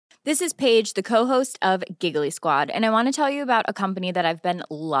This is Paige, the co-host of Giggly Squad, and I want to tell you about a company that I've been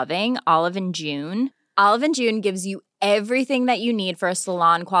loving, Olive & June. Olive & June gives you everything that you need for a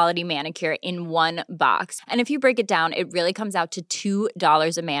salon-quality manicure in one box. And if you break it down, it really comes out to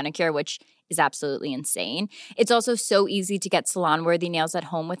 $2 a manicure, which is absolutely insane. It's also so easy to get salon-worthy nails at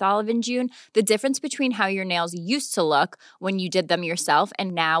home with Olive & June. The difference between how your nails used to look when you did them yourself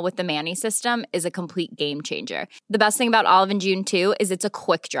and now with the Mani system is a complete game changer. The best thing about Olive & June, too, is it's a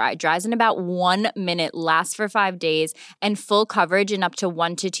quick dry. Dries in about 1 minute, lasts for 5 days, and full coverage in up to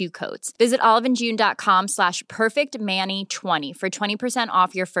 1 to 2 coats. Visit oliveandjune.com/perfectmani20 for 20%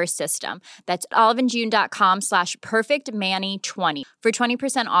 off your first system. That's oliveandjune.com/perfectmani20 for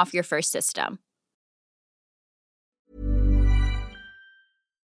 20% off your first system.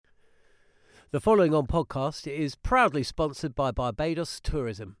 The following on podcast is proudly sponsored by Barbados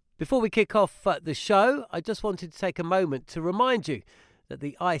Tourism. Before we kick off the show, I just wanted to take a moment to remind you that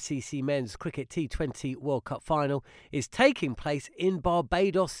the ICC Men's Cricket T20 World Cup Final is taking place in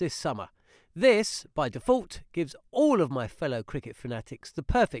Barbados this summer. This, by default, gives all of my fellow cricket fanatics the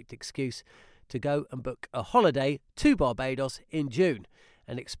perfect excuse to go and book a holiday to Barbados in June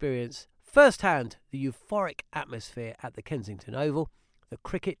and experience firsthand the euphoric atmosphere at the Kensington Oval, the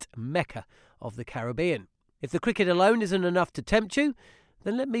cricket mecca of the Caribbean. If the cricket alone isn't enough to tempt you,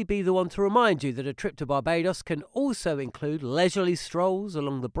 then let me be the one to remind you that a trip to Barbados can also include leisurely strolls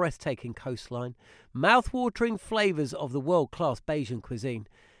along the breathtaking coastline, mouth-watering flavours of the world-class Bajan cuisine,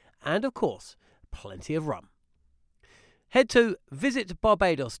 and, of course, plenty of rum. Head to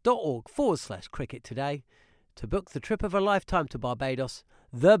visitbarbados.org/cricket today to book the trip of a lifetime to Barbados,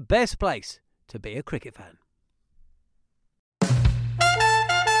 the best place to be a cricket fan.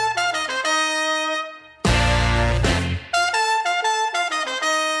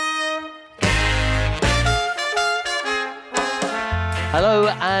 Hello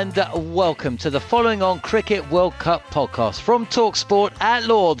and welcome to the Following On Cricket World Cup podcast from TalkSport at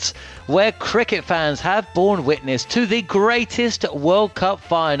Lords, where cricket fans have borne witness to the greatest World Cup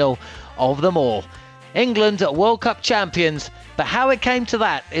final of them all. England World Cup champions, but how it came to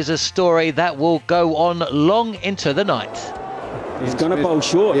that is a story that will go on long into the night. He's going to bowl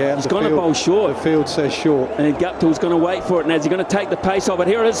short. Yeah, he's going to bowl short. The field says short. And Guptill's going to wait for it. And is he going to take the pace of it?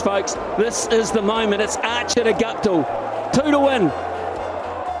 Here it is, folks. This is the moment. It's Archer to Guptill. 2 to win.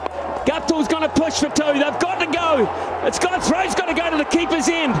 Guptill's going to push for 2. They've got to go. It's got throws. Got to go to the keeper's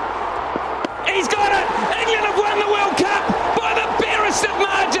end. He's got it. England have won the World Cup by the barest of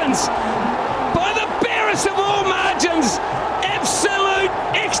margins. By the barest of all margins. Absolute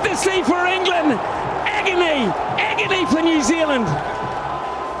ecstasy for England. Agony for New Zealand.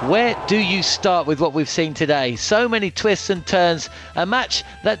 Where do you start with what we've seen today? So many twists and turns, a match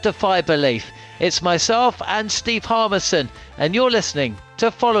that defy belief. It's myself and Steve Harmison, and you're listening to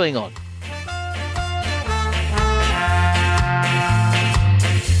Following On.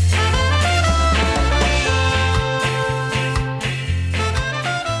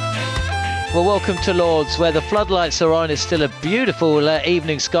 Well, welcome to Lords, where the floodlights are on. It's still a beautiful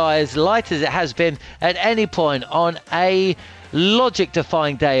evening sky, as light as it has been at any point on a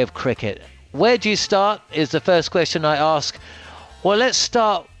logic-defying day of cricket. Where do you start is the first question I ask. Well, let's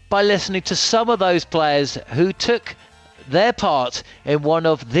start by listening to some of those players who took their part in one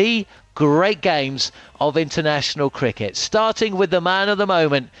of the great games of international cricket. Starting with the man of the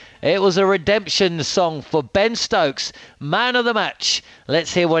moment. It was a redemption song for Ben Stokes, man of the match.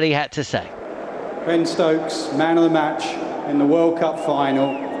 Let's hear what he had to say. Ben Stokes, man of the match in the World Cup final,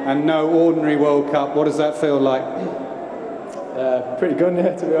 and no ordinary World Cup. What does that feel like? Pretty good,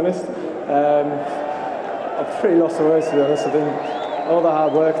 yeah, to be honest. I'm pretty lost for words, to be honest. I think all the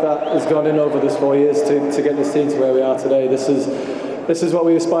hard work that has gone in over this 4 years to get this team to where we are today. This is what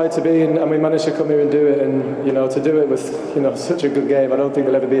we aspired to be, and we managed to come here and do it. And to do it with such a good game. I don't think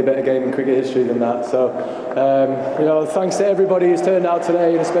there'll ever be a better game in cricket history than that. So thanks to everybody who's turned out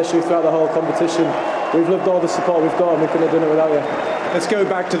today, and especially throughout the whole competition. We've loved all the support we've got, and we couldn't have done it without you. Let's go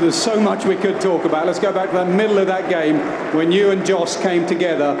back to, there's so much we could talk about. Let's go back to the middle of that game when you and Joss came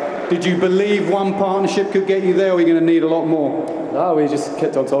together. Did you believe one partnership could get you there, or are you going to need a lot more? No, we just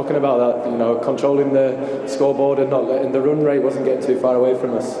kept on talking about that, controlling the scoreboard and not letting the run rate wasn't getting too far away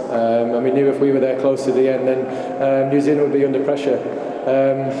from us. And we knew if we were there close to the end, then New Zealand would be under pressure.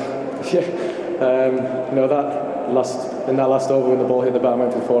 In that last over when the ball hit the bat and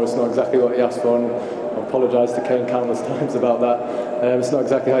went for 4, it's not exactly what he asked for, and I apologise to Kane countless times about that. It's not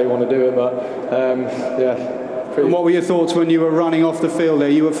exactly how you want to do it, but And what were your thoughts when you were running off the field there?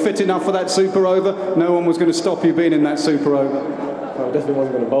 You were fit enough for that super over? No one was going to stop you being in that super over? Well, I definitely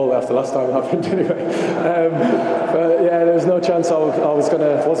wasn't going to bowl after last time it happened anyway. But yeah, was no chance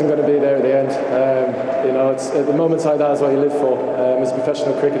wasn't going to be there at the end. You know, it's at the moments like that is what you live for as a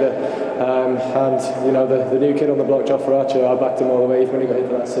professional cricketer. And you know, the new kid on the block, Jofra Archer, I backed him all the way even when he got hit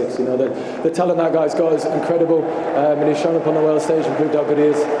for that 6. You know, the talent that guy's got is incredible, and he's shown up on the world stage and proved how good he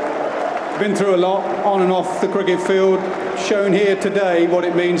is. Been through a lot on and off the cricket field, shown here today what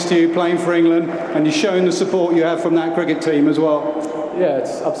it means to you playing for England, and you've shown the support you have from that cricket team as well. Yeah,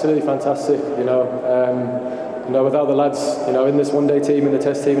 it's absolutely fantastic. You know, without the lads, you know, in this one-day team, in the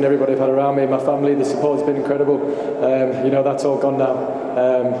Test team, and everybody I've had around me, my family, the support's been incredible. You know, that's all gone now.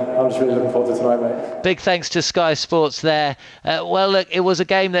 I'm just really looking forward to tonight, mate. Big thanks to Sky Sports there. Well, look, it was a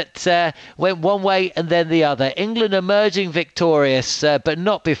game that went one way and then the other. England emerging victorious, but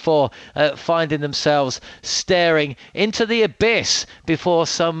not before finding themselves staring into the abyss before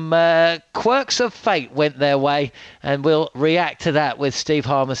some quirks of fate went their way. And we'll react to that with Steve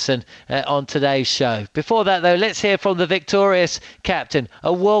Harmison on today's show. Before that, though, let's hear from the victorious captain,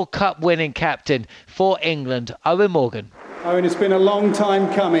 a World Cup winning captain for England, Eoin Morgan. Owen, it's been a long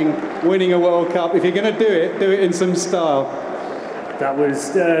time coming, winning a World It If you're going to do it in some style. That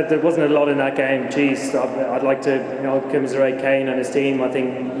was there wasn't a lot in that game. Geez, I'd like to commiserate Kane and his team. I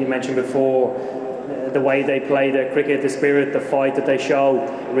think you mentioned before the way they play their cricket, the spirit, the fight that they show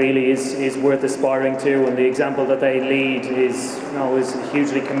really is worth aspiring to, and the example that they lead is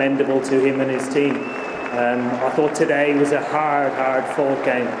hugely commendable to him and his team. I thought today was a hard fought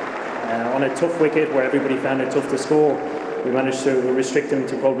game on a tough wicket where everybody found it tough to score. We managed to restrict them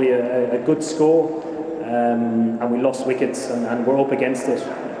to probably a good score, and we lost wickets and we're up against it.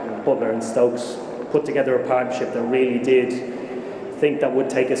 Buttler and Stokes put together a partnership that really did think that would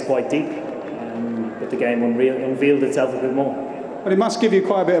take us quite deep, but the game unveiled itself a bit more. But it must give you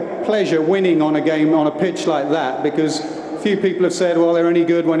quite a bit of pleasure winning on a game on a pitch like that, because a few people have said, well, they're only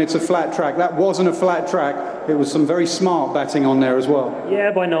good when it's a flat track. That wasn't a flat track. It was some very smart batting on there as well.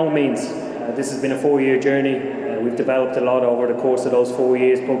 Yeah, by no means. This has been a 4-year journey. We've developed a lot over the course of those 4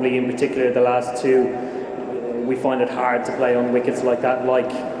 years, probably in particular the last 2. We find it hard to play on wickets like that,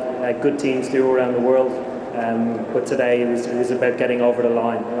 like good teams do around the world. But today it was about getting over the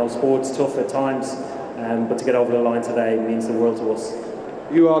line. You know, sport's tough at times, but to get over the line today means the world to us.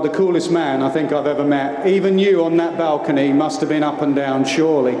 You are the coolest man I think I've ever met. Even you on that balcony must have been up and down,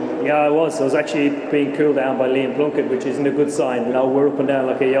 surely. Yeah, I was. I was actually being cooled down by Liam Plunkett, which isn't a good sign. You know, we're up and down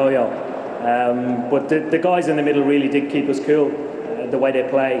like a yo-yo. But the guys in the middle really did keep us cool. The way they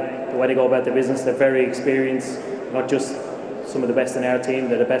play, the way they go about their business, they're very experienced. Not just some of the best in our team,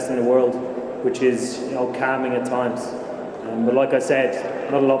 they're the best in the world, which is calming at times. But like I said,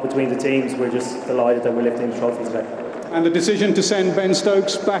 not a lot between the teams. We're just delighted that we're lifting the trophy today. And the decision to send Ben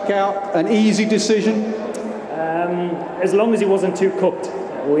Stokes back out, an easy decision? As long as he wasn't too cooked.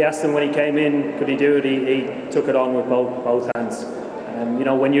 We asked him when he came in, could he do it? He took it on with both hands.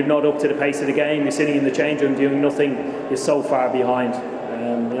 When you're not up to the pace of the game, you're sitting in the change room doing nothing, you're so far behind.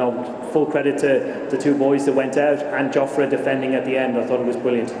 Full credit to the 2 boys that went out and Jofra defending at the end. I thought it was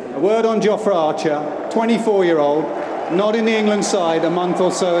brilliant. A word on Jofra Archer, 24-year-old, not in the England side a month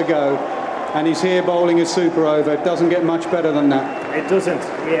or so ago, and he's here bowling a super over. It doesn't get much better than that. It doesn't.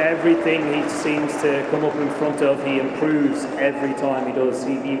 Yeah, everything he seems to come up in front of, he improves every time he does.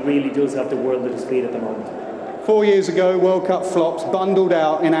 He really does have the world at his feet at the moment. 4 years ago, World Cup flops, bundled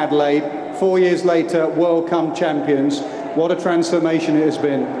out in Adelaide. 4 years later, World Cup champions. What a transformation it has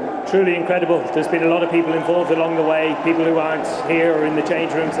been. Truly incredible. There's been a lot of people involved along the way, people who aren't here or in the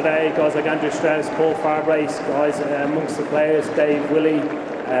change room today, guys like Andrew Strauss, Paul Farbrace, guys amongst the players, Dave Willey,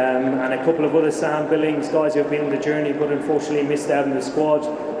 and a couple of other, Sam Billings, guys who have been on the journey but unfortunately missed out in the squad.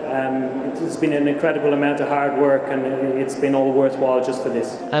 It's been an incredible amount of hard work, and it's been all worthwhile just for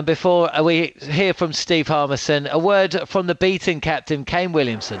this. And before we hear from Steve Harmison, a word from the beaten captain, Kane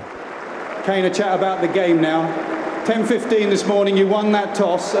Williamson. Kane, a chat about the game now. 10:15 this morning, you won that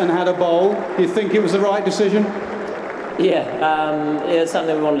toss and had a bowl. Do you think it was the right decision? Yeah, it's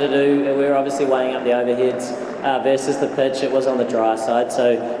something we wanted to do. We were obviously weighing up the overheads versus the pitch. It was on the dry side,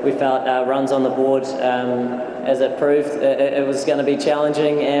 so we felt runs on the board, as it proved, it was going to be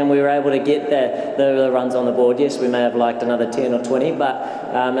challenging, and we were able to get the runs on the board. Yes, we may have liked another 10 or 20, but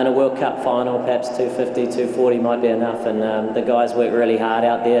in a World Cup final, perhaps 250, 240 might be enough, and the guys worked really hard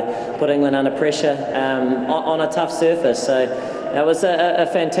out there, put England under pressure on a tough surface. So it was a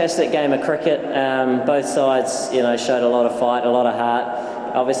fantastic game of cricket. Both sides, showed a lot of fight, a lot of heart.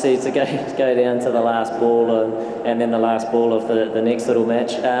 Obviously, to go down to the last ball and then the last ball of the next little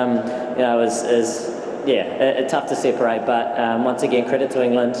match, tough to separate. But once again, credit to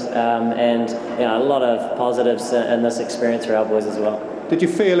England, and a lot of positives in this experience for our boys as well. did you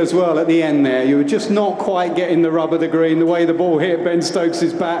feel as well at the end there? You were just not quite getting the rub of the green, the way the ball hit Ben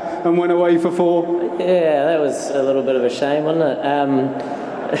Stokes' bat and went away for 4? Yeah, that was a little bit of a shame, wasn't it?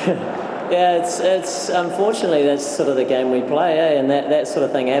 Yeah, it's unfortunately that's sort of the game we play, and that sort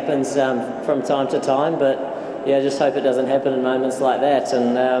of thing happens from time to time, but yeah, I just hope it doesn't happen in moments like that.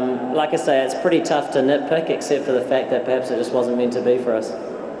 And like I say, it's pretty tough to nitpick, except for the fact that perhaps it just wasn't meant to be for us.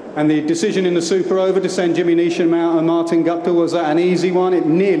 And the decision in the Super Over to send Jimmy Neesham out and Martin Guptill, was that an easy one? It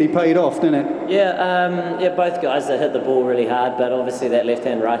nearly paid off, didn't it? Yeah, both guys that hit the ball really hard, but obviously that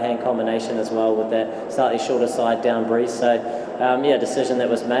left-hand, right-hand combination as well with that slightly shorter side down breeze. So, decision that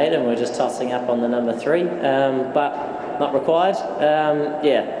was made, and we're just tossing up on the number 3, but not required.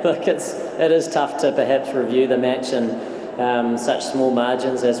 Look, it is tough to perhaps review the match and such small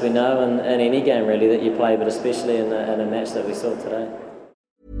margins, as we know, in any game really that you play, but especially in a match that we saw today.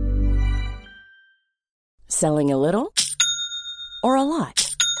 Selling a little or a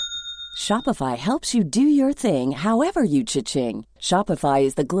lot? Shopify helps you do your thing however you cha-ching. Shopify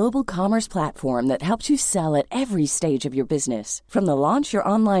is the global commerce platform that helps you sell at every stage of your business. From the launch your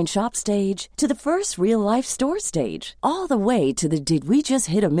online shop stage to the first real-life store stage, all the way to the did we just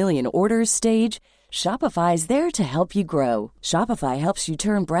hit 1 million orders stage. Shopify is there to help you grow. Shopify helps you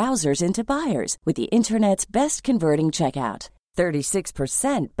turn browsers into buyers with the internet's best converting checkout.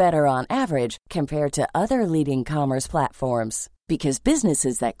 36% better on average compared to other leading commerce platforms. Because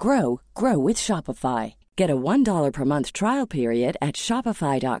businesses that grow with Shopify. Get a $1 per month trial period at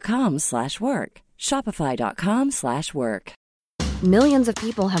shopify.com/work. Shopify.com/work. Millions of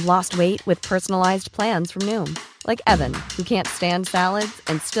people have lost weight with personalized plans from Noom. Like Evan, who can't stand salads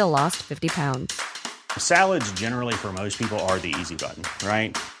and still lost 50 pounds. Salads generally for most people are the easy button,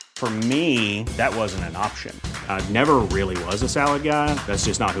 right? For me, that wasn't an option. I never really was a salad guy. That's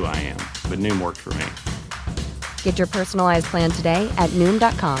just not who I am. But Noom worked for me. Get your personalized plan today at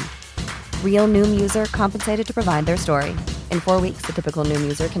Noom.com. Real Noom user compensated to provide their story. In 4 weeks, the typical Noom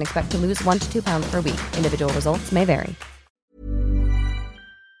user can expect to lose 1 to 2 pounds per week. Individual results may vary.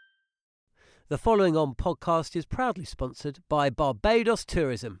 The following on podcast is proudly sponsored by Barbados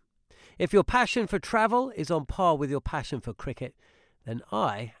Tourism. If your passion for travel is on par with your passion for cricket, then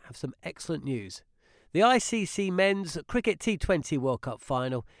I have some excellent news. The ICC Men's Cricket T20 World Cup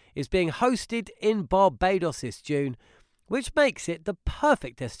Final is being hosted in Barbados this June, which makes it the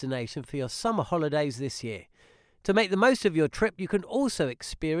perfect destination for your summer holidays this year. To make the most of your trip, you can also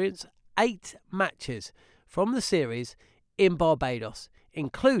experience 8 matches from the series in Barbados,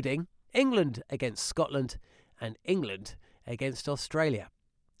 including England against Scotland and England against Australia.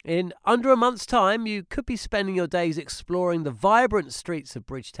 In under a month's time, you could be spending your days exploring the vibrant streets of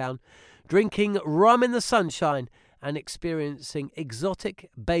Bridgetown, drinking rum in the sunshine and experiencing exotic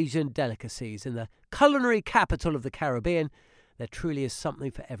Bajan delicacies. In the culinary capital of the Caribbean, there truly is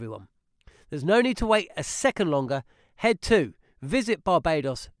something for everyone. There's no need to wait a second longer. Head to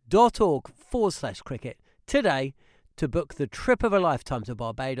visitbarbados.org/cricket today to book the trip of a lifetime to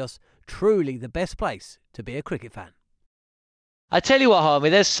Barbados, truly the best place to be a cricket fan. I tell you what, Harmy,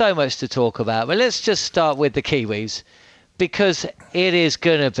 there's so much to talk about, but let's just start with the Kiwis, because it is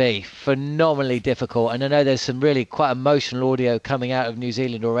going to be phenomenally difficult. And I know there's some really quite emotional audio coming out of New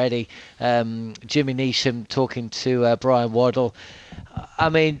Zealand already. Jimmy Neesham talking to Brian Waddle. I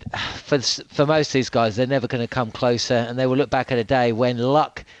mean, for most of these guys, they're never going to come closer, and they will look back at a day when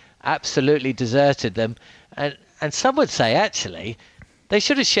luck absolutely deserted them. And some would say, actually, they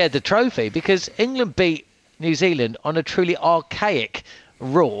should have shared the trophy, because England beat New Zealand on a truly archaic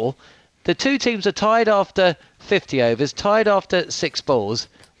rule. The two teams are tied after 50 overs, tied after 6 balls.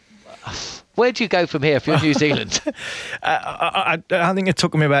 Where do you go from here if you're New Zealand? I think it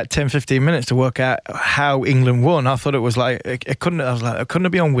took me about 10-15 minutes to work out how England won. I thought it was like it couldn't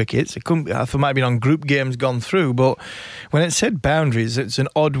have been on wickets. I thought it might have been on group games gone through. But when it said boundaries, it's an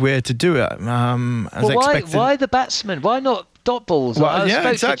odd way to do it. Why the batsman? Why not dot balls? Well,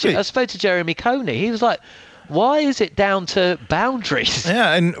 exactly. I spoke to Jeremy Coney. He was like, why is it down to boundaries?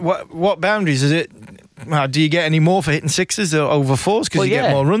 Yeah, and what boundaries is it? Do you get any more for hitting sixes or over fours because you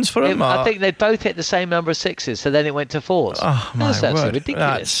get more runs for them? I think they both hit the same number of sixes, so then it went to 4s. Oh, my word.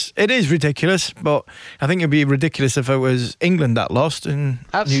 Ridiculous. It is ridiculous, but I think it'd be ridiculous if it was England that lost and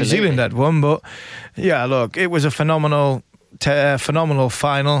New Zealand that won. But yeah, look, it was a phenomenal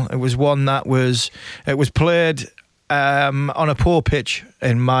final. It was one that was played on a poor pitch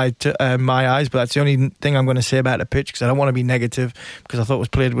in my eyes, but that's the only thing I'm going to say about the pitch, because I don't want to be negative, because I thought it was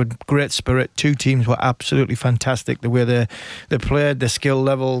played with great spirit. Two teams were absolutely fantastic. The way they played, their skill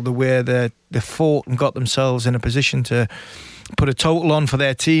level, the way they fought and got themselves in a position to put a total on for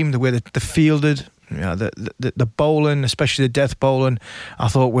their team, the way they fielded. The bowling, especially the death bowling, I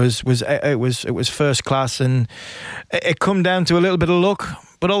thought was first class, and it come down to a little bit of luck,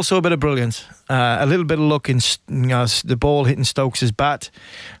 but also a bit of brilliance. A little bit of luck in the ball hitting Stokes' bat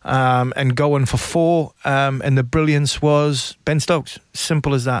and going for 4, and the brilliance was Ben Stokes.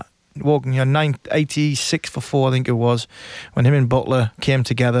 Simple as that. Walking 86 for 4, I think it was, when him and Butler came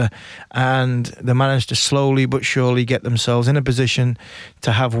together, and they managed to slowly but surely get themselves in a position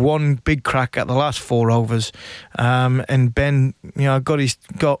to have one big crack at the last 4 overs. And Ben,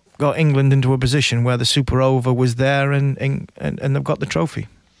 got England into a position where the super over was there, and they've got the trophy.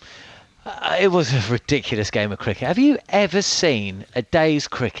 It was a ridiculous game of cricket. Have you ever seen a day's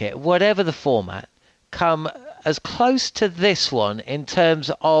cricket, whatever the format, come as close to this one in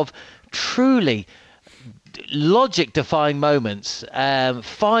terms of truly logic-defying moments,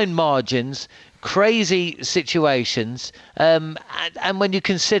 fine margins, crazy situations, and when you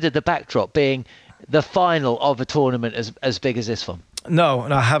consider the backdrop being the final of a tournament as big as this one? No,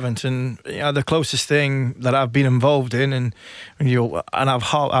 I haven't, and the closest thing that I've been involved in, and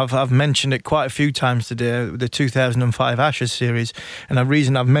I've mentioned it quite a few times today, the 2005 Ashes series, and the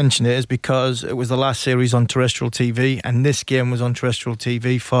reason I've mentioned it is because it was the last series on terrestrial TV, and this game was on terrestrial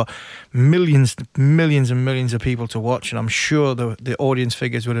TV for millions and millions of people to watch, and I'm sure the audience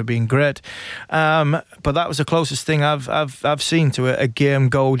figures would have been great. But that was the closest thing I've seen to a game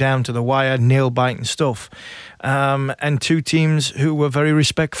go down to the wire, nail biting stuff. And two teams who were very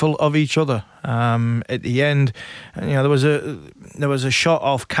respectful of each other. At the end, there was a shot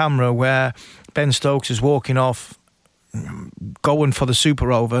off camera where Ben Stokes is walking off, going for the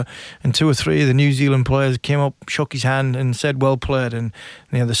super over, and 2 or 3 of the New Zealand players came up, shook his hand, and said, "Well played." And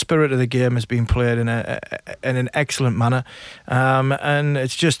the spirit of the game has been played in an excellent manner. And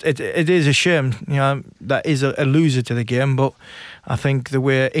it's just it is a shame, that is a loser to the game. But I think the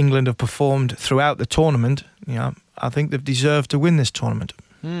way England have performed throughout the tournament, I think they've deserved to win this tournament.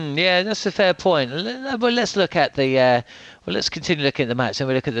 Yeah, that's a fair point. Well, let's look at let's continue looking at the match, and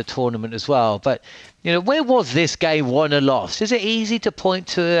we look at the tournament as well. But where was this game won or lost? Is it easy to point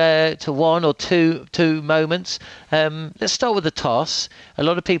to one or two moments? Let's start with the toss. A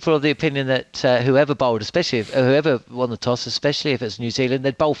lot of people are of the opinion that whoever bowled, whoever won the toss, especially if it's New Zealand,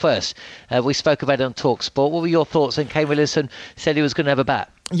 they'd bowl first. We spoke about it on TalkSport. What were your thoughts? And Kane Williamson said he was going to have a bat.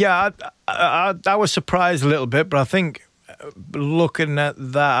 Yeah, I was surprised a little bit, but I think looking at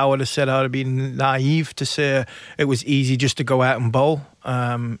that, I would have said I would have been naive to say it was easy just to go out and bowl.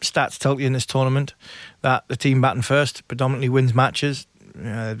 Stats tell you in this tournament that the team batting first predominantly wins matches.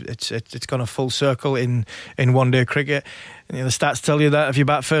 It's gone a full circle in one-day cricket. The stats tell you that if you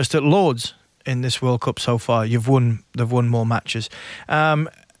bat first at Lords in this World Cup so far, they've won more matches. And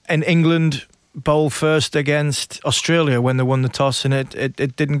England bowl first against Australia when they won the toss, and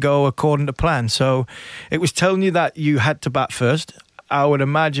it didn't go according to plan. So it was telling you that you had to bat first. I would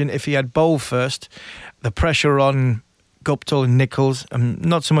imagine if he had bowled first, the pressure on Guptill and Nicholls, and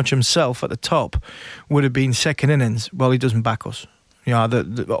not so much himself at the top, would have been second innings. Well, he doesn't back us.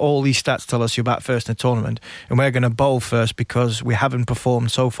 All these stats tell us you bat first in a tournament, and we're going to bowl first because we haven't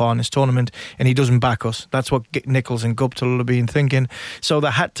performed so far in this tournament, and he doesn't back us. That's what Nicholls and Guptill have been thinking. So they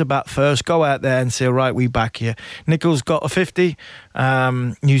had to bat first, go out there and say, right, we back you. Nicholls got a 50.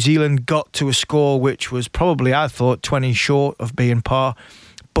 New Zealand got to a score which was probably, I thought, 20 short of being par,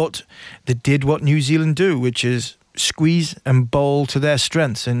 but they did what New Zealand do, which is squeeze and bowl to their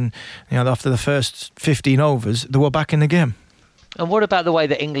strengths. And after the first 15 overs, they were back in the game. And what about the way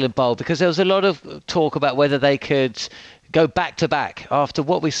that England bowled? Because there was a lot of talk about whether they could go back-to-back after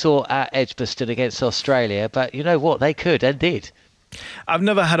what we saw at Edgbaston against Australia. But you know what? They could and did. I've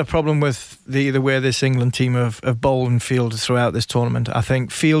never had a problem with the way this England team have bowled and fielded throughout this tournament. I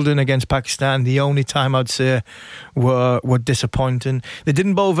think fielding against Pakistan, the only time I'd say were disappointing. They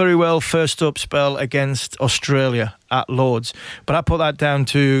didn't bowl very well first up spell against Australia at Lords, but I put that down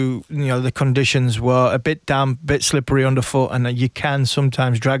to the conditions were a bit damp, a bit slippery underfoot, and you can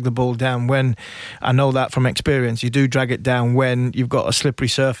sometimes drag the ball down when, I know that from experience, you do drag it down when you've got a slippery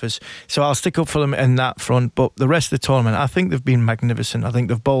surface. So I'll stick up for them in that front, but the rest of the tournament, I think they've been magnificent. I think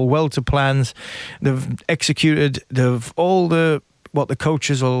they've bowled well to plans, they've executed, what the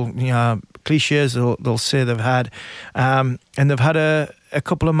coaches will, cliches they'll say they've had, and they've had a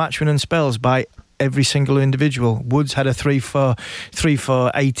couple of match-winning spells by every single individual. Woods had a 3 for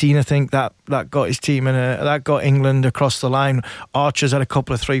 18, I think, that got his team that got England across the line. Archer's had a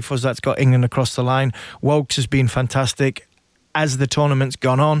couple of 3-4s that's got England across the line. Woakes has been fantastic as the tournament's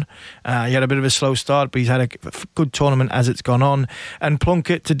gone on. He had a bit of a slow start, but he's had a good tournament as it's gone on. And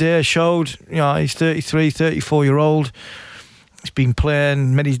Plunkett today showed, he's 34-year-old. He's been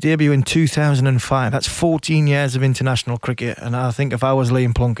playing, made his debut in 2005. That's 14 years of international cricket. And I think if I was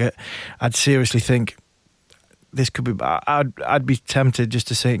Liam Plunkett, I'd seriously think this could be. I'd be tempted just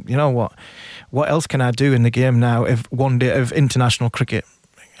to say, you know what else can I do in the game now? If one day of international cricket,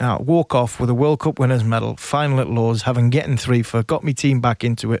 walk off with a World Cup winners medal, final at Lords, having getting 3 for, got my team back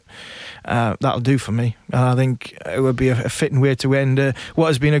into it. That'll do for me. And I think it would be a fitting way to end what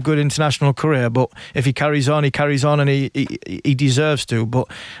has been a good international career. But if he carries on, and he deserves to. But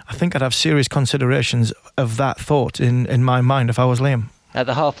I think I'd have serious considerations of that thought in my mind if I was Liam. At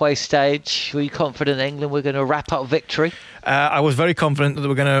the halfway stage, were you confident England were going to wrap up victory? I was very confident that they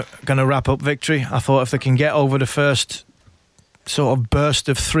were going to wrap up victory. I thought if they can get over the first sort of burst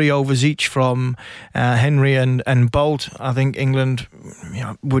of 3 overs each from Henry and Bolt, I think England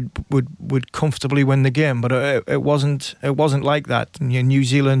would comfortably win the game. But it wasn't like that. New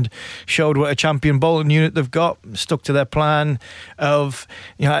Zealand showed what a champion bowling unit they've got, stuck to their plan of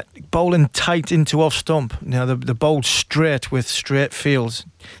bowling tight into off stump. The bowled straight with straight fields,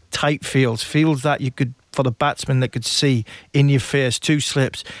 tight fields that you could, for the batsman that could see in your face, 2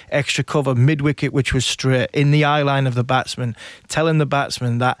 slips, extra cover, mid-wicket which was straight, in the eye line of the batsman, telling the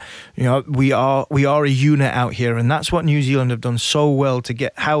batsman that we are a unit out here. And that's what New Zealand have done so well to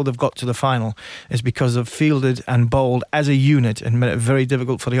get how they've got to the final, is because they've fielded and bowled as a unit and made it very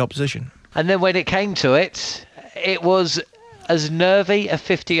difficult for the opposition. And then when it came to it, it was as nervy a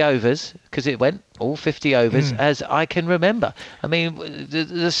 50 overs, because it went all 50 overs, as I can remember. I mean,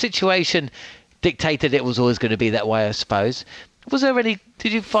 the situation dictated it was always going to be that way, I suppose. Did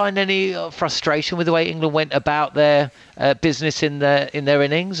you find any frustration with the way England went about their business in their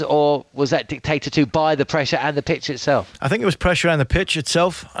innings, or was that dictated to by the pressure and the pitch itself? I think it was pressure and the pitch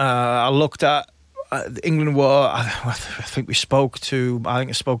itself. I looked at England were, I think I spoke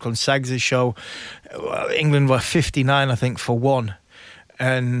on Sags' show, England were 59, I think, for 1.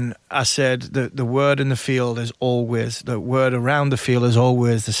 And I said the word in the field is always, the word around the field is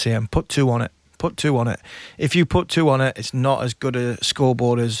always the same. Put 2 on it. Put 2 on it. If you put 2 on it, it's not as good a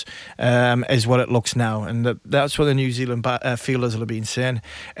scoreboard as what it looks now. And that's what the New Zealand fielders will have been saying.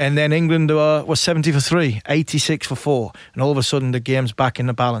 And then England was 70 for 3, 86 for 4. And all of a sudden the game's back in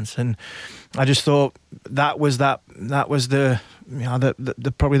the balance. And I just thought that was the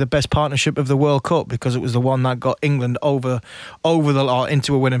probably the best partnership of the World Cup, because it was the one that got England over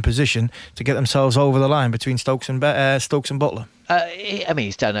into a winning position to get themselves over the line between Stokes and Butler. I mean,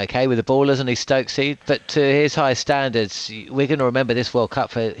 he's done okay with the ballers, and he's Stokesy, but to his high standards, we're going to remember this World Cup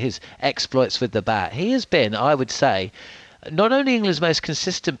for his exploits with the bat. He has been, I would say, not only England's most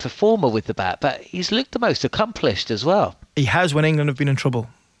consistent performer with the bat, but he's looked the most accomplished as well. He has, when England have been in trouble.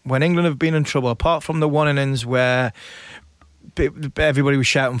 When England have been in trouble, apart from the one innings where everybody was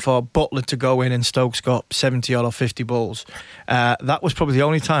shouting for Butler to go in and Stokes got 70 or 50 balls, that was probably the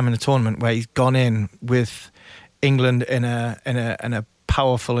only time in the tournament where he's gone in with England in a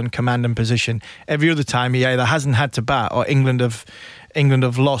powerful and commanding position. Every other time he either hasn't had to bat, or England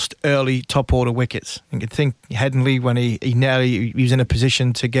have lost early top order wickets. You could think Headingley, when he was in a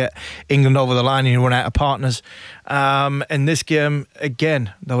position to get England over the line and he run out of partners. In this game,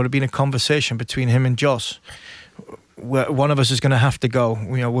 again, there would have been a conversation between him and Joss. One of us is going to have to go.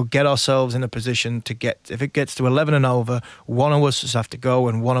 We'll get ourselves in a position to get, if it gets to 11 and over, one of us has have to go,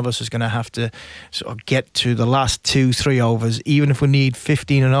 and one of us is going to have to sort of get to the last 2-3 overs. Even if we need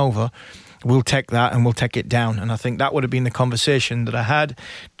 15 and over, we'll take that and we'll take it down. And I think that would have been the conversation that I had.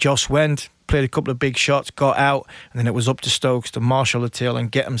 Joss went, played a couple of big shots, got out, and then it was up to Stokes to marshal the tail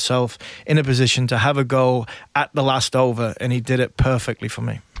and get himself in a position to have a goal at the last over, and he did it perfectly for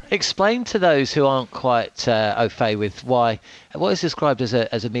me. Explain to those who aren't quite au fait with what is described as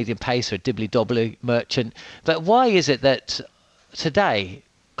a medium pacer, a dibbly-dobbly merchant, but why is it that today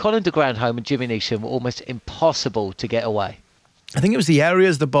Colin de Grandhomme and Jimmy Neesham were almost impossible to get away? I think it was the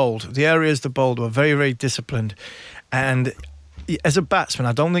areas they bowled. The areas they bowled were very, very disciplined. And as a batsman,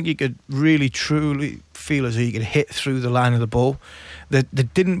 I don't think you could really truly feel as though you could hit through the line of the ball. They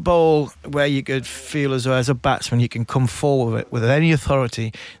didn't bowl where you could feel as though, as a batsman, you can come forward with any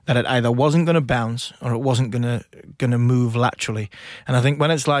authority that it either wasn't going to bounce or it wasn't going to move laterally. And I think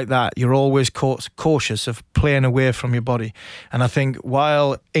when it's like that, you're always cautious of playing away from your body. And I think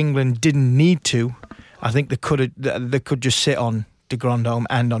while England didn't need to, I think they could just sit on de Grandhomme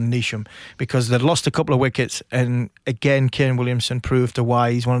and on Neesham, because they'd lost a couple of wickets. And again, Kane Williamson proved to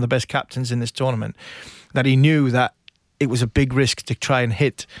why he's one of the best captains in this tournament, that he knew that it was a big risk to try and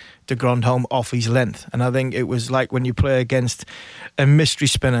hit de Grandhomme off his length. And I think it was like when you play against a mystery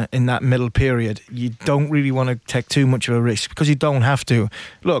spinner in that middle period, you don't really want to take too much of a risk, because you don't have to.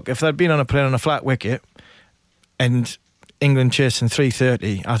 Look, if they'd been on a flat wicket and England chasing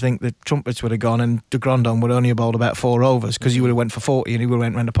 330, I think the trumpets would have gone and de Grandhomme would only have bowled about 4 overs because he would have went for 40 and he would have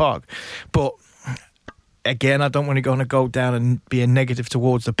went round the park. But again, I don't want to go down and be a negative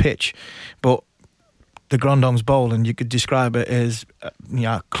towards the pitch, but de Grandhomme's bowl, and you could describe it as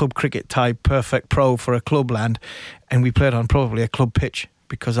club cricket type, perfect pro for a clubland, and we played on probably a club pitch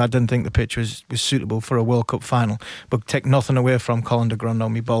because I didn't think the pitch was suitable for a World Cup final. But take nothing away from Colin de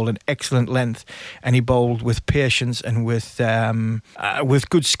Grandhomme. He bowled an excellent length and he bowled with patience and with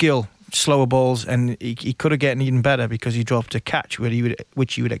good skill, slower balls, and he could have gotten even better because he dropped a catch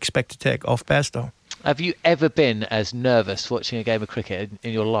which you would expect to take off Bairstow. Have you ever been as nervous watching a game of cricket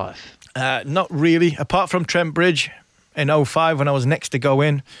in your life? Not really, apart from Trent Bridge in 2005 when I was next to go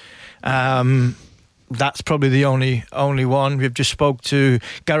in. That's probably the only one. We've just spoke to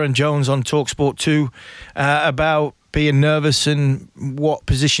Garen Jones on TalkSport 2 about being nervous and what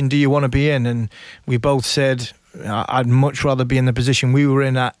position do you want to be in, and we both said I'd much rather be in the position we were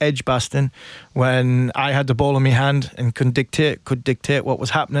in at Edgbaston when I had the ball in my hand and could dictate what was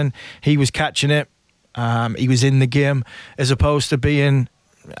happening. He was catching it. He was in the game, as opposed to being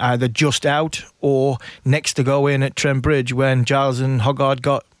either just out or next to go in at Trent Bridge when Giles and Hoggard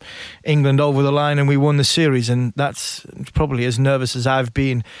got England over the line and we won the series. And that's probably as nervous as I've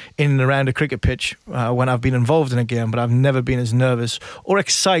been in and around a cricket pitch when I've been involved in a game, but I've never been as nervous or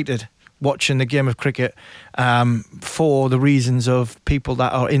excited watching the game of cricket for the reasons of people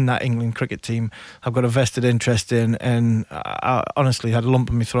that are in that England cricket team I've got a vested interest in, and I honestly had a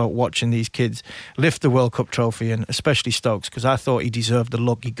lump in my throat watching these kids lift the World Cup trophy, and especially Stokes, because I thought he deserved the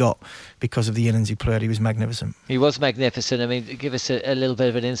luck he got because of the innings he played. He was magnificent. He was magnificent. I mean, give us a little bit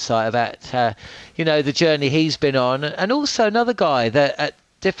of an insight about the journey he's been on, and also another guy that at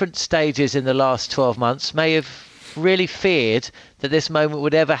different stages in the last 12 months may have really feared that this moment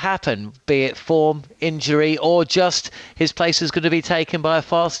would ever happen, be it form, injury, or just his place is going to be taken by a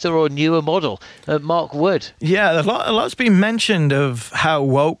faster or newer model. Mark Wood. Yeah, a lot's been mentioned of how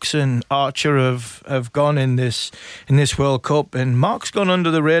Woakes and Archer have gone in this World Cup, and Mark's gone under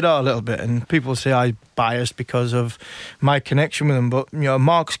the radar a little bit, and people say I'm biased because of my connection with him, but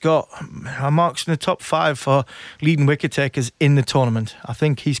Mark's in the top 5 for leading wicket takers in the tournament. I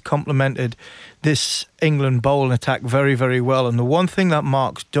think he's complemented this England bowling attack very, very well, and the one thing that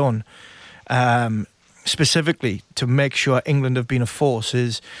Mark's done specifically to make sure England have been a force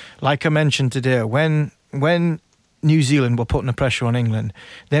is, like I mentioned today, when New Zealand were putting the pressure on England,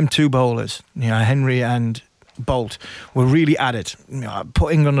 them two bowlers, Henry and Bolt, were really at it,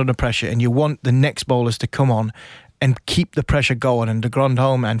 put England under pressure, and you want the next bowlers to come on and keep the pressure going, and de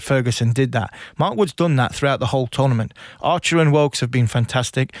Grandhomme and Ferguson did that. Mark Wood's done that throughout the whole tournament. Archer and Woakes have been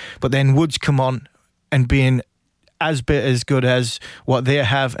fantastic, but then Wood's come on and being as good as what they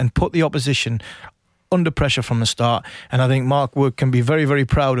have and put the opposition under pressure from the start. And I think Mark Wood can be very, very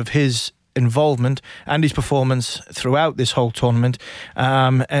proud of his involvement and his performance throughout this whole tournament.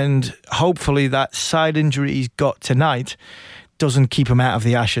 And hopefully that side injury he's got tonight doesn't keep him out of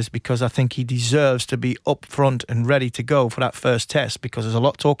the Ashes, because I think he deserves to be up front and ready to go for that first test, because there's a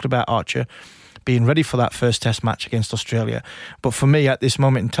lot talked about Archer being ready for that first test match against Australia. But for me, at this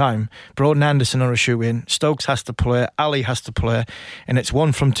moment in time, Broad and Anderson are a shoe-in. Stokes has to play, Ali has to play, and it's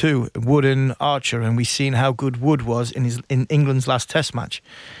 1 from 2, Wood and Archer, and we've seen how good Wood was in England's last test match.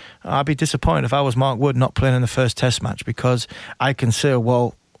 I'd be disappointed if I was Mark Wood not playing in the first test match, because I can say,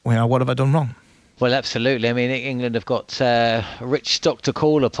 well, what have I done wrong? Well, absolutely. I mean, England have got a rich stock to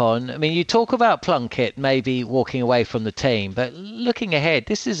call upon. I mean, you talk about Plunkett maybe walking away from the team, but looking ahead,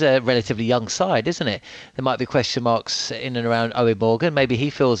 this is a relatively young side, isn't it? There might be question marks in and around Owen Morgan. Maybe he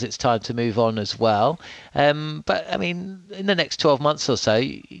feels it's time to move on as well. But, I mean, in the next 12 months or so,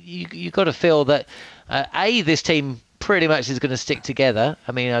 you've got to feel that, this team pretty much is going to stick together.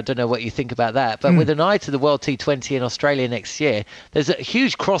 I mean, I don't know what you think about that, but with an eye to the World T20 in Australia next year, there's a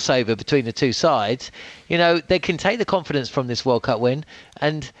huge crossover between the two sides. They can take the confidence from this World Cup win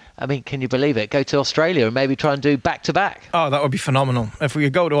and, I mean, can you believe it? Go to Australia and maybe try and do back-to-back. Oh, that would be phenomenal. If we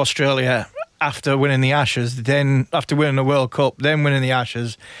could go to Australia after winning the Ashes, then after winning the World Cup, then winning the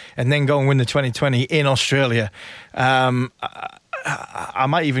Ashes, and then go and win the 2020 in Australia. I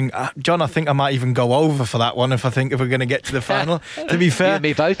might even, John, I think I might even go over for that one if we're going to get to the final. To be fair,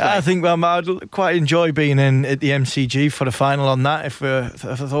 me both, mate. I think I'd quite enjoy being in at the MCG for the final on that. If I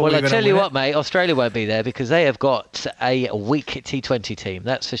tell you what, mate, Australia won't be there because they have got a weak T20 team.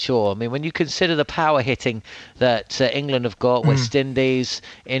 That's for sure. I mean, when you consider the power hitting that England have got, West Indies,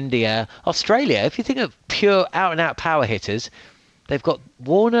 India, Australia. If you think of pure out and out power hitters, they've got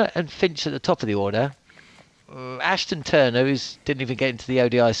Warner and Finch at the top of the order. Ashton Turner, who didn't even get into the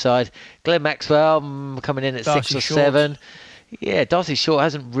ODI side. Glenn Maxwell coming in at Darcy 6 or Short. 7. Yeah, Darcy Short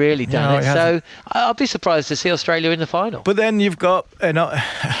hasn't really done it. So I'll be surprised to see Australia in the final. But then you've got,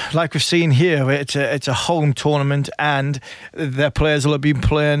 like we've seen here, it's a home tournament, and their players will have been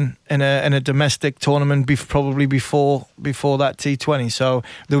playing in a domestic tournament probably before that T20. So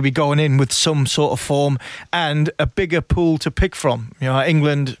they'll be going in with some sort of form and a bigger pool to pick from.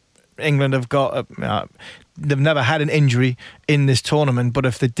 England have got they've never had an injury in this tournament, but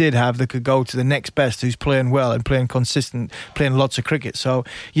if they did have, they could go to the next best who's playing well and playing consistent, playing lots of cricket. So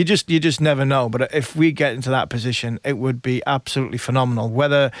you just never know. But if we get into that position, it would be absolutely phenomenal.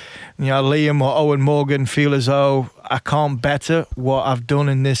 Whether Liam or Owen Morgan feel as though I can't better what I've done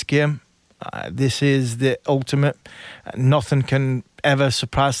in this game, this is the ultimate. Nothing can ever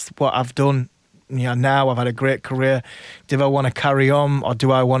surpass what I've done. Now I've had a great career. Do I want to carry on, or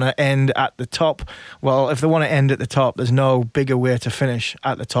do I want to end at the top? Well, if they want to end at the top, there's no bigger way to finish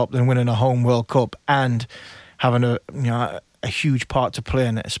at the top than winning a home World Cup and having a huge part to play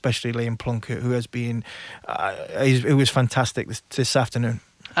in it, especially Liam Plunkett, who has been he was fantastic this afternoon.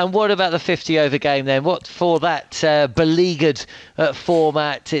 And what about the 50 over game then? What for that beleaguered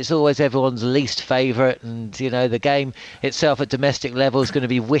format? It's always everyone's least favourite, and the game itself at domestic level is going to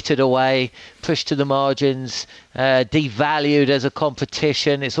be whittled away, pushed to the margins, devalued as a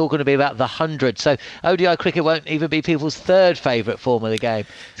competition. It's all going to be about the 100. So ODI cricket won't even be people's third favourite form of the game.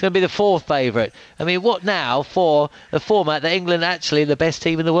 It's going to be the fourth favourite. I mean, what now for the format that England actually the best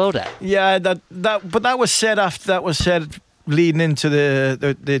team in the world at? Yeah, but that was said leading into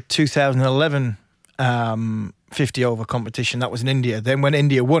the 2011 50 over competition. That was in India. Then when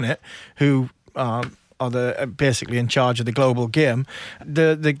India won it, who are basically in charge of the global game,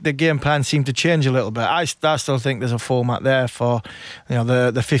 the game plan seemed to change a little bit. I still think there's a format there for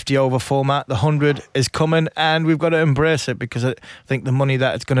the 50 over format. The 100 is coming, and we've got to embrace it, because I think the money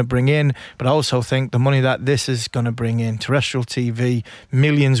that it's going to bring in, but I also think the money that this is going to bring in, terrestrial TV,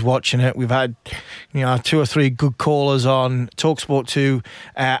 millions watching it. We've had 2 or 3 good callers on TalkSport 2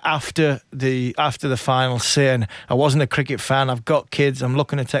 after the final saying, I wasn't a cricket fan, I've got kids, I'm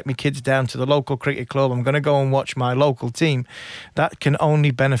looking to take my kids down to the local cricket club, I'm going to go and watch my local team. That can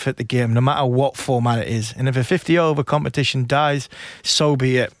only benefit the game, no matter what format it is. And if a 50 over competition dies, so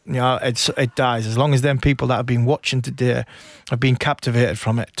be it. It dies. As long as them people that have been watching today have been captivated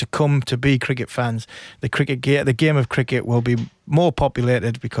from it to come to be cricket fans, the game of cricket will be more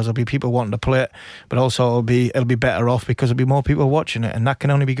populated because there'll be people wanting to play it, but also it'll be better off because there'll be more people watching it, and that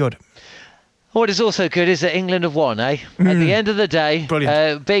can only be good. What is also good is that England have won, eh? At the end of the day,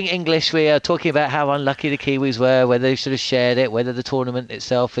 being English, we are talking about how unlucky the Kiwis were, whether they should have shared it, whether the tournament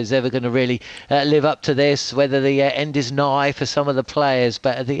itself is ever going to really live up to this, whether the end is nigh for some of the players.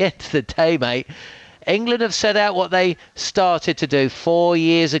 But at the end of the day, mate, England have set out what they started to do 4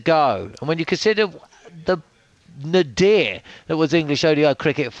 years ago. And when you consider the nadir that was English ODI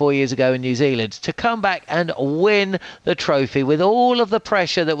cricket 4 years ago in New Zealand, to come back and win the trophy with all of the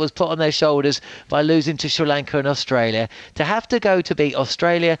pressure that was put on their shoulders by losing to Sri Lanka and Australia, to have to go to beat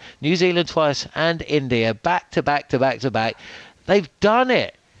Australia, New Zealand twice and India back to back to back to back, they've done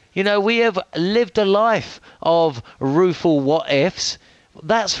it. We have lived a life of rueful what ifs.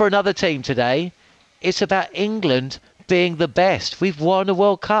 That's for another team today. It's about England being the best. We've won a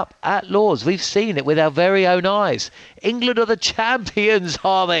World Cup at Lord's. We've seen it with our very own eyes. England are the champions,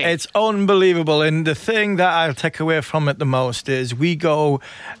 Harvey. It's unbelievable. And the thing that I'll take away from it the most is we go,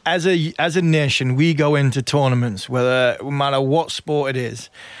 as a nation, we go into tournaments, no matter what sport it is,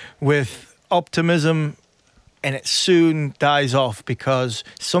 with optimism, and it soon dies off because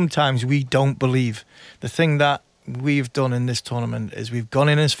sometimes we don't believe. The thing that we've done in this tournament is we've gone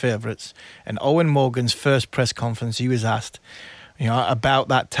in as favourites, and Owen Morgan's first press conference, he was asked about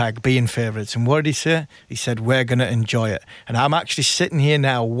that tag being favourites, and what did he say? He said, we're going to enjoy it. And I'm actually sitting here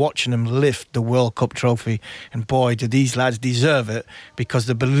now watching them lift the World Cup trophy, and boy, do these lads deserve it, because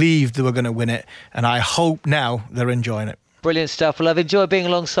they believed they were going to win it, and I hope now they're enjoying it. Brilliant stuff. Well, I've enjoyed being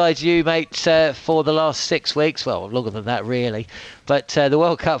alongside you, mate, for the last 6 weeks. Well, longer than that, really. But the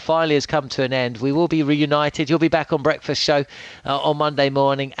World Cup finally has come to an end. We will be reunited. You'll be back on Breakfast Show on Monday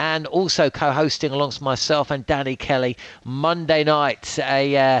morning, and also co-hosting alongside myself and Danny Kelly Monday night,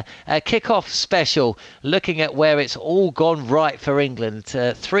 a kick-off special looking at where it's all gone right for England.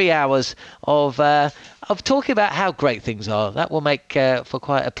 3 hours of talking about how great things are. That will make for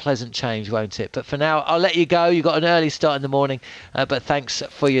quite a pleasant change, won't it? But for now, I'll let you go. You've got an early start in the morning, but thanks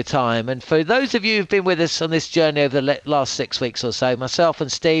for your time. And for those of you who've been with us on this journey over the last 6 weeks or so, myself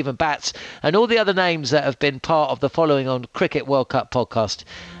and Steve and Bats and all the other names that have been part of the Following on Cricket World Cup podcast,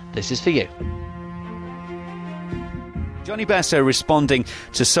 this is for you. Johnny Bairstow responding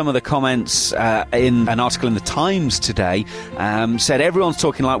to some of the comments in an article in the Times today, said everyone's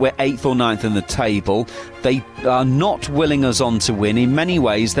talking like we're 8th or 9th in the table. They are not willing us on to win. In many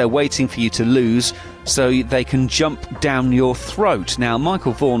ways, they're waiting for you to lose so they can jump down your throat. Now,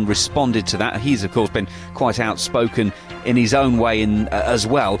 Michael Vaughan responded to that. He's, of course, been quite outspoken in his own way as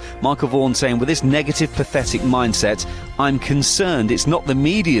well. Michael Vaughan saying, with this negative, pathetic mindset, I'm concerned. It's not the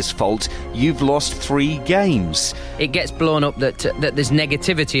media's fault. You've lost 3 games. It gets blown up that there's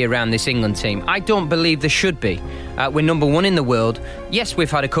negativity around this England team. I don't believe there should be. We're number 1 in the world. Yes,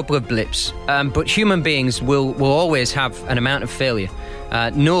 we've had a couple of blips, but human beings will always have an amount of failure.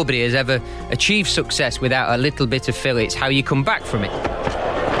 Nobody has ever achieved success without a little bit of failure. It's how you come back from it.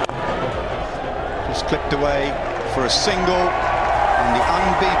 Just clipped away for a single, and the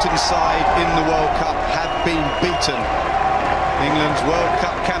unbeaten side in the World Cup have been beaten. England's World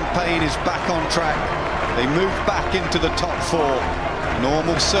Cup campaign is back on track. They move back into the top 4.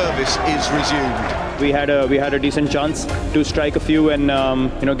 Normal service is resumed. We had a decent chance to strike a few and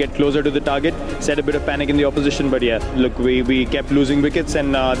get closer to the target, set a bit of panic in the opposition. But yeah, look, we kept losing wickets,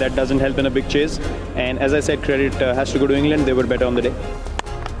 and that doesn't help in a big chase. And as I said, credit has to go to England. They were better on the day.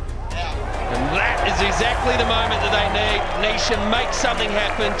 And that is exactly the moment that they need. Nation makes something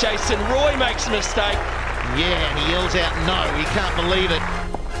happen. Jason Roy makes a mistake. Yeah, and he yells out no. He can't believe it.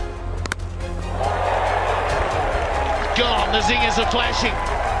 Gone. The zingers are flashing.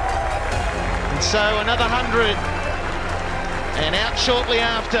 And so another 100. And out shortly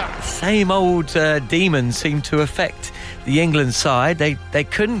after. Same old demons seem to affect the England side. They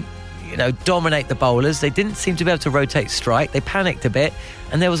couldn't, dominate the bowlers. They didn't seem to be able to rotate strike. They panicked a bit,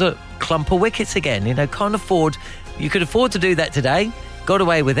 and there was a clump of wickets again. You could afford to do that today. Got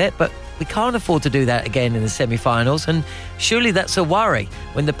away with it, but we can't afford to do that again in the semi-finals, and surely that's a worry.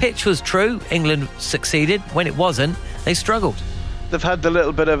 When the pitch was true, England succeeded. When it wasn't, they struggled. They've had a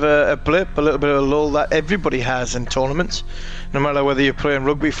little bit of a blip, a little bit of a lull that everybody has in tournaments. No matter whether you're playing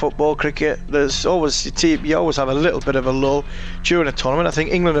rugby, football, cricket, you always have a little bit of a lull during a tournament. I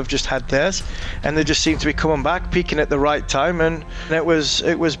think England have just had theirs, and they just seem to be coming back, peaking at the right time, and it was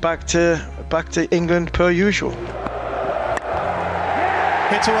back to England per usual.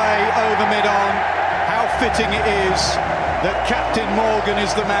 Hit away over mid-on. How fitting it is that Captain Morgan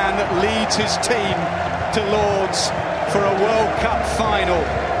is the man that leads his team to Lord's for a World Cup final.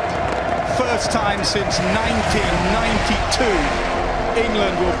 First time since 1992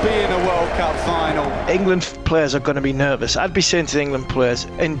 England will be in a World Cup final. England players are going to be nervous. I'd be saying to the England players,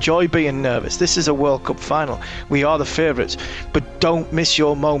 enjoy being nervous. This is a World Cup final. We are the favourites, but don't miss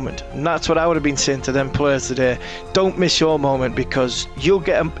your moment. And that's what I would have been saying to them players today. Don't miss your moment, because you'll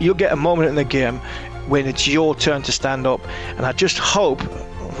get a moment in the game when it's your turn to stand up. And I just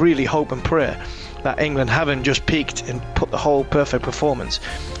really hope and pray that England haven't just peaked and put the whole perfect performance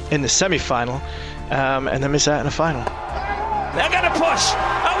in the semi-final and then miss out in the final. They're going to push.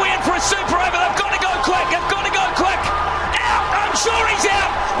 Are we in for a super over? They've got to go quick. They've got to go quick. Out. I'm sure he's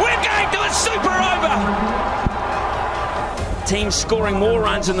out. We're going to a super over. Team scoring more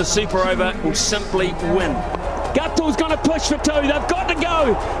runs in the super over will simply win. Guptill's going to push for 2. They've got to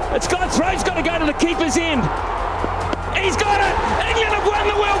go. Thro's got to go to the keeper's end. He's got it. England have won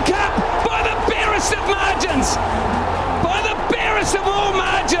the World Cup by the barest of margins. By the barest of all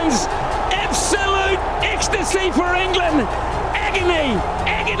margins. Absolute ecstasy for England. Agony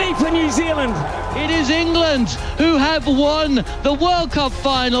for New Zealand. It is England who have won the World Cup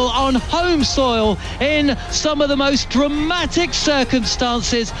final on home soil in some of the most dramatic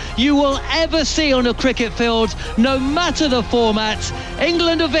circumstances you will ever see on a cricket field, no matter the format.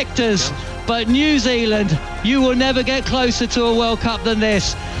 England are victors, but New Zealand, you will never get closer to a World Cup than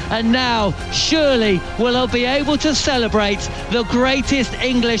this. And now, surely, we'll be able to celebrate the greatest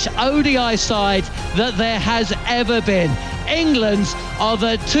English ODI side that there has ever been. England are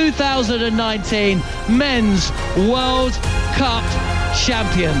the 2019 Men's World Cup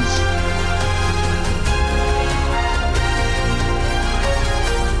champions.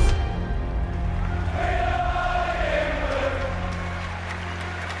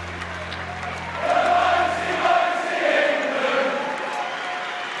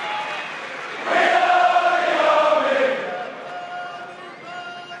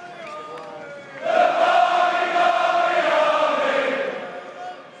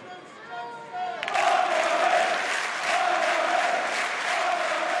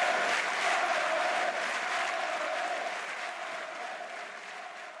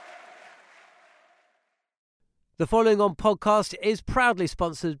 The following on podcast is proudly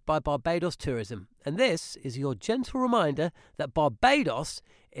sponsored by Barbados Tourism, and this is your gentle reminder that Barbados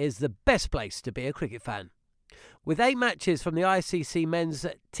is the best place to be a cricket fan. With 8 matches from the ICC Men's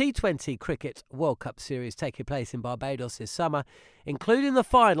T20 Cricket World Cup Series taking place in Barbados this summer, including the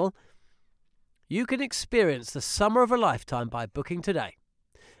final, you can experience the summer of a lifetime by booking today.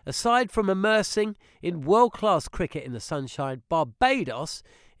 Aside from immersing in world-class cricket in the sunshine, Barbados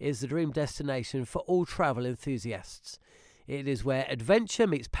is the dream destination for all travel enthusiasts. It is where adventure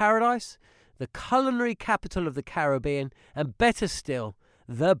meets paradise, the culinary capital of the Caribbean, and better still,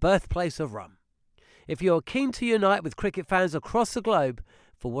 the birthplace of rum. If you're keen to unite with cricket fans across the globe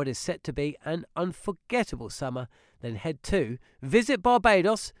for what is set to be an unforgettable summer, then head to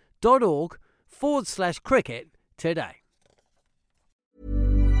visitbarbados.org/cricket today.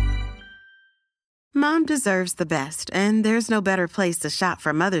 Mom deserves the best, and there's no better place to shop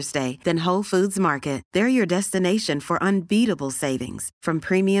for Mother's Day than Whole Foods Market. They're your destination for unbeatable savings, from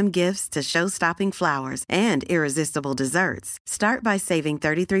premium gifts to show-stopping flowers and irresistible desserts. Start by saving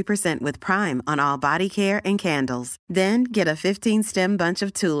 33% with Prime on all body care and candles. Then get a 15-stem bunch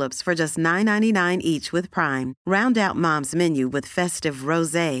of tulips for just $9.99 each with Prime. Round out Mom's menu with festive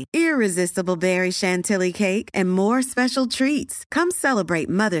rosé, irresistible berry chantilly cake, and more special treats. Come celebrate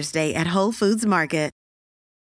Mother's Day at Whole Foods Market.